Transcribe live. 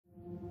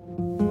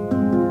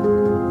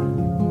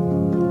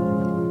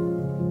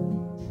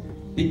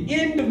The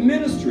end of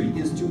ministry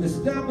is to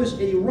establish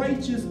a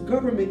righteous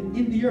government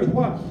in the earth.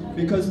 Why?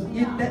 Because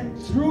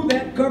through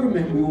that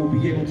government we will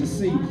be able to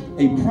see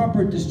a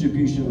proper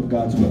distribution of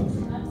God's wealth.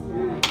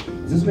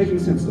 Is this making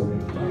sense though?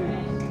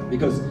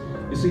 Because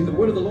you see, the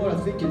word of the Lord, I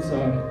think it's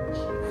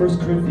 1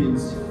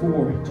 Corinthians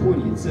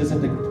 4:20. It says that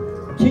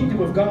the kingdom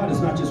of God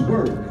is not just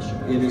word,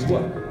 it is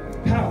what?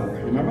 Power.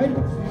 Am I right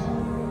about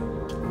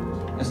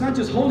this? It's not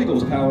just Holy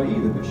Ghost power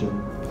either, Bishop.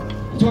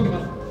 I'm talking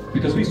about,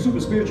 because we super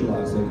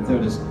spiritualize it,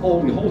 that it's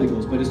only Holy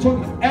Ghost, but it's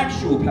talking about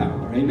actual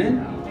power.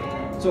 Amen?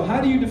 So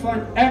how do you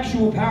define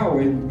actual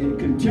power in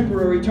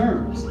contemporary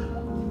terms?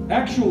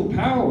 Actual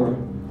power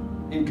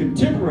in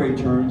contemporary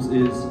terms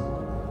is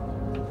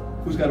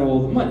who's got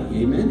all the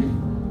money. Amen?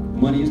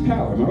 Money is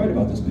power. Am I right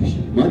about this,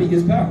 Bishop? Money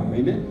is power.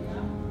 Amen?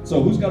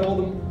 So who's got all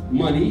the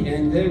money,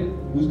 and then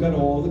who's got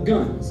all the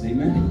guns?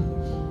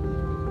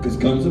 Amen? Because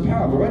guns are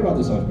power. Am I right about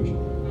this, Archbishop?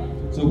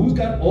 So who's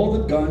got all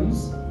the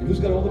guns and who's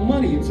got all the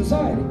money in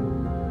society?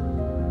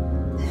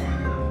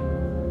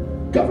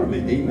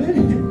 Government,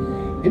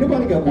 amen? Ain't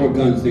nobody got more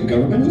guns than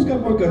government. Who's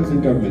got more guns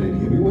than government in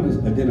here? We want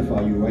to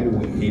identify you right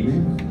away,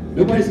 amen?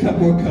 Nobody's got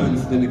more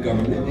guns than the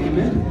government,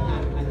 amen?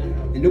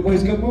 And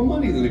nobody's got more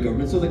money than the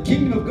government. So the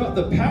kingdom of God,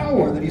 the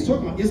power that he's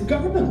talking about, is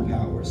governmental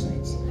power,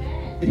 saints.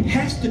 It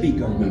has to be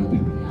governmental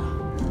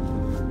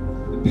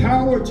power. The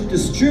power to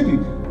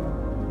distribute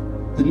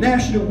the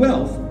national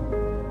wealth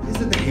is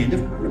in the hand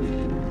of government.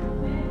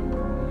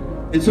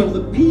 And so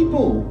the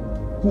people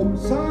who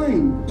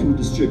sign to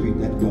distribute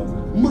that wealth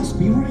must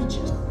be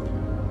righteous.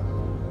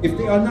 If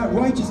they are not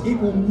righteous, it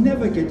will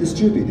never get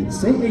distributed.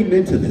 Say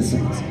amen to this,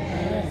 saints.